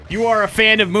You are a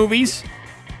fan of movies.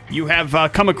 You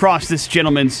have come across this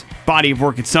gentleman's body of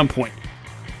work at some point.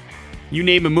 You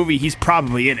name a movie, he's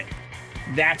probably in it.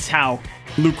 That's how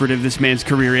lucrative this man's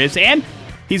career is. And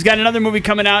he's got another movie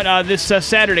coming out this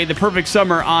Saturday, The Perfect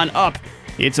Summer on Up.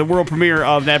 It's a world premiere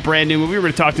of that brand new movie. We're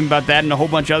going to talk to him about that and a whole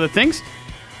bunch of other things.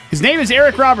 His name is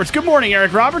Eric Roberts. Good morning,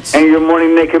 Eric Roberts. Hey, good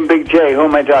morning, Nick and Big J. Who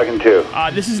am I talking to?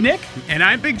 This is Nick. And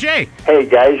I'm Big J. Hey,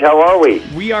 guys. How are we?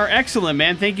 We are excellent,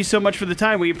 man. Thank you so much for the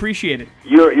time. We appreciate it.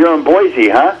 You're in Boise,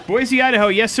 huh? Boise, Idaho.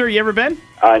 Yes, sir. You ever been?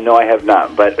 No, I have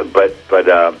not. But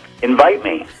invite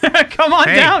me. Come on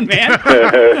down, man.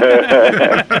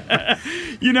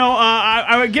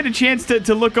 I would get a chance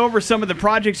to look over some of the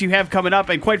projects you have coming up,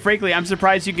 and quite frankly, I'm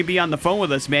surprised you could be on the phone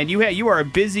with us, man. You are a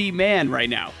busy man right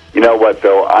now. You know what,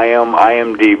 though?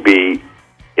 IMDb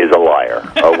is a liar.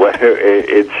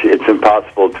 It's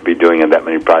impossible to be doing that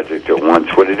many projects at once.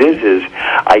 What it is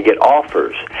I get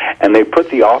offers, and they put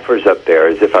the offers up there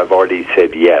as if I've already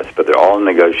said yes, but they're all in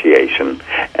negotiation,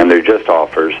 and they're just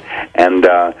offers. And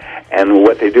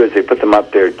what they do is they put them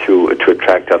up there to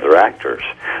attract other actors.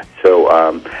 So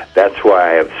that's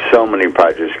why I have so many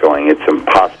projects going. It's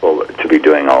impossible to be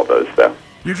doing all those, though.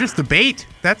 You're just the bait.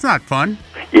 That's not fun.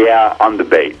 Yeah, I'm the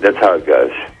bait. That's how it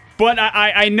goes. But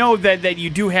I know that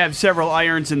you do have several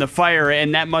irons in the fire,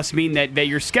 and that must mean that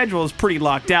your schedule is pretty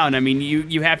locked down. I mean,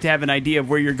 you have to have an idea of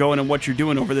where you're going and what you're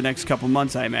doing over the next couple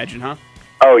months, I imagine, huh?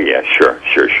 Oh, yeah, sure,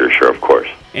 of course.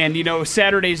 And,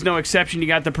 Saturday's no exception. You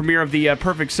got the premiere of The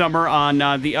Perfect Summer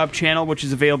on the Up channel, which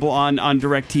is available on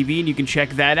DirecTV, and you can check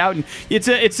that out. And it's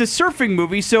a surfing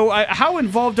movie, so how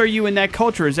involved are you in that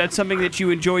culture? Is that something that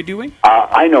you enjoy doing?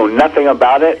 I know nothing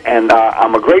about it, and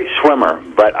I'm a great swimmer,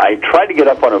 but I tried to get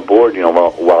up on a board,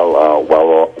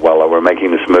 while we're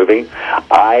making this movie.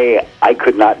 I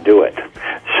could not do it.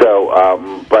 So,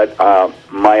 but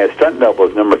my stunt double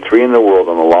is number 3 in the world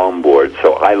on the longboard,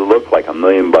 so I look like $1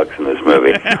 million in this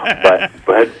movie.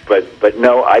 but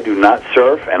no, I do not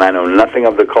surf, and I know nothing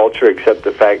of the culture except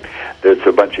the fact that it's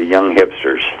a bunch of young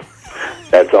hipsters.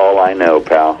 That's all I know,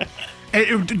 pal.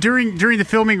 During the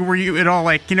filming, were you at all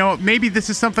like, maybe this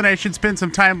is something I should spend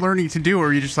some time learning to do, or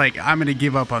are you just like, I'm going to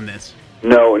give up on this?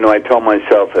 No, I told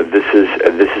myself that this is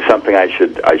something I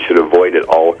should avoid at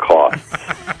all costs.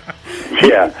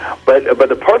 Yeah, but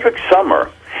The Perfect Summer,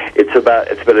 it's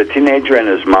about a teenager and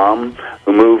his mom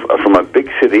who move from a big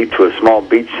city to a small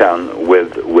beach town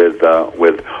with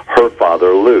her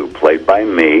father Lou, played by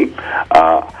me.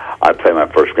 I played my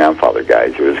first grandfather,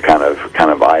 guys. It was kind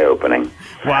of eye opening.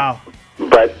 Wow.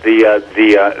 But the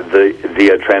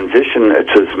transition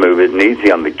to this movie isn't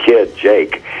easy on the kid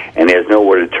Jake, and he has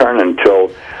nowhere to turn until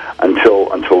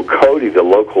Cody, the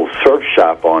local surf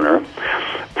shop owner,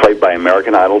 played by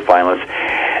American Idol finalist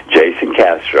Jason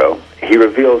Castro, he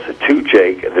reveals to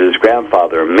Jake that his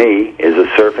grandfather, me, is a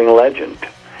surfing legend,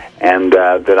 and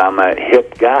that I'm a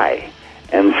hip guy,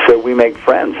 and so we make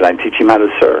friends, and I teach him how to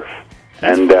surf,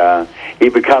 and he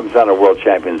becomes not a world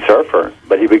champion surfer,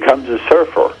 but he becomes a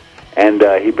surfer. And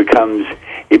he becomes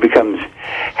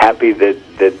happy that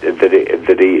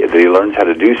he learns how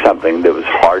to do something that was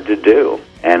hard to do,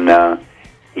 and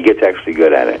he gets actually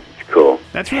good at it. It's cool.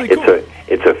 That's really cool.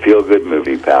 It's a feel good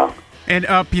movie, pal. And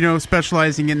Up,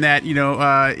 specializing in that,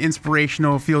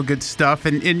 inspirational feel good stuff.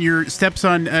 And your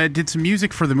stepson did some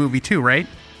music for the movie too, right?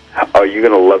 Oh, you're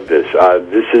gonna love this.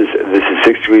 This is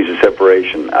 6 Degrees of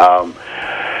Separation.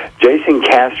 Jason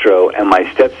Castro and my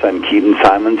stepson Keaton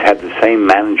Simons had the same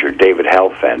manager, David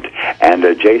Helfand, and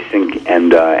Jason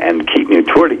and Keaton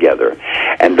tour together.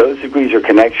 And those degrees of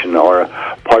connection are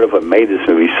part of what made this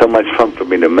movie so much fun for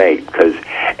me to make, because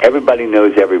everybody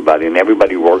knows everybody and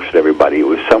everybody works with everybody. It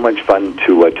was so much fun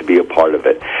to be a part of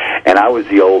it. And I was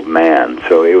the old man,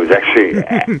 so it was actually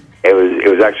it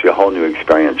was actually a whole new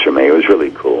experience for me. It was really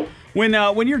cool.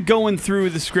 When you're going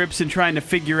through the scripts and trying to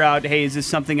figure out, hey, is this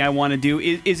something I want to do?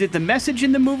 Is it the message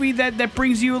in the movie that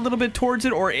brings you a little bit towards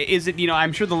it, or is it?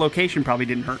 I'm sure the location probably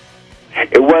didn't hurt.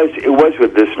 It was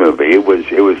with this movie. It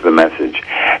was the message,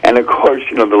 and of course,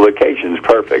 the location's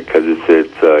perfect because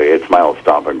it's my old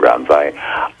stomping grounds.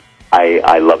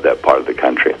 I love that part of the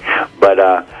country, but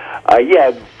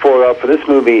for this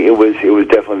movie, it was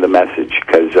definitely the message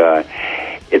because.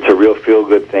 It's a real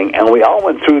feel-good thing, and we all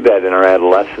went through that in our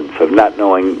adolescence of not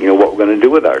knowing, what we're going to do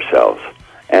with ourselves,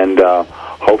 and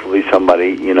hopefully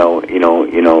somebody, gave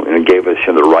us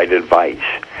the right advice,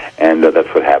 and that's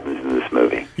what happens in this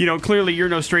movie. Clearly you're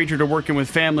no stranger to working with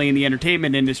family in the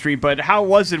entertainment industry, but how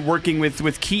was it working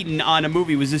with Keaton on a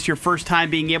movie? Was this your first time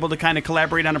being able to kind of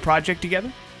collaborate on a project together?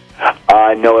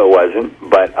 No, it wasn't,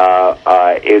 but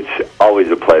it's always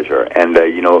a pleasure. And,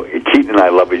 Keaton and I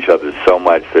love each other so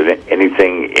much that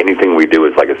anything everything we do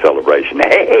is like a celebration.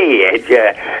 Hey,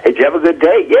 did you have a good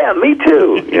day? Yeah, me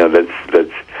too.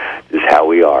 That's just how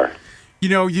we are.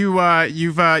 You've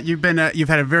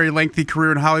had a very lengthy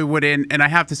career in Hollywood, and I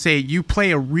have to say, you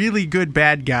play a really good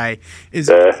bad guy. Is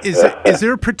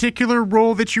there a particular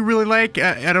role that you really like?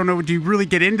 I don't know. Do you really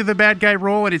get into the bad guy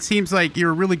role? And it seems like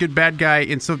you're a really good bad guy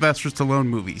in Sylvester Stallone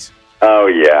movies. Oh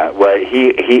yeah, well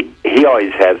he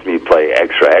always has me play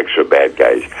extra bad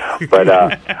guys, but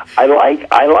I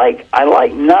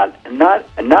like not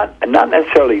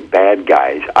necessarily bad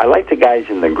guys. I like the guys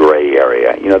in the gray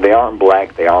area. They aren't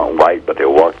black, they aren't white, but they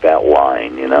walk that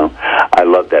line. I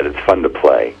love that. It's fun to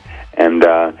play, and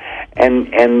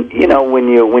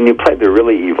when you play the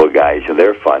really evil guys,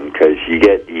 they're fun because you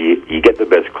get the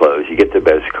best clothes, you get the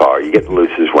best car, you get the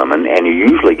loosest women, and you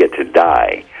usually get to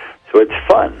die. So it's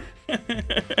fun.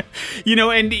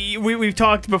 And we've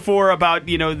talked before about,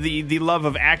 the love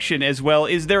of action as well.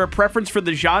 Is there a preference for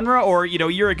the genre, or,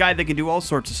 you're a guy that can do all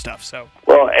sorts of stuff? So,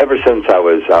 well, ever since I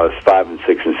was 5 and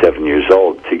 6 and 7 years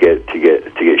old, to get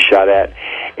shot at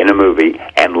in a movie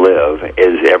and live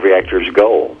is every actor's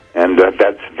goal, and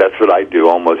that's what I do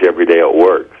almost every day at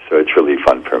work. So it's really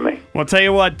fun for me. Well, I'll tell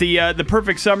you what, the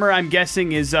Perfect Summer, I'm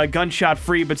guessing, is gunshot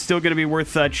free, but still going to be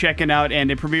worth checking out. And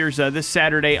it premieres this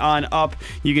Saturday on Up.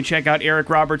 You can check out Eric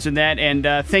Roberts in that. And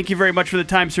thank you very much for the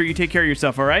time, sir. You take care of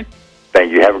yourself. All right.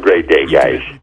 Thank you. Have a great day, guys.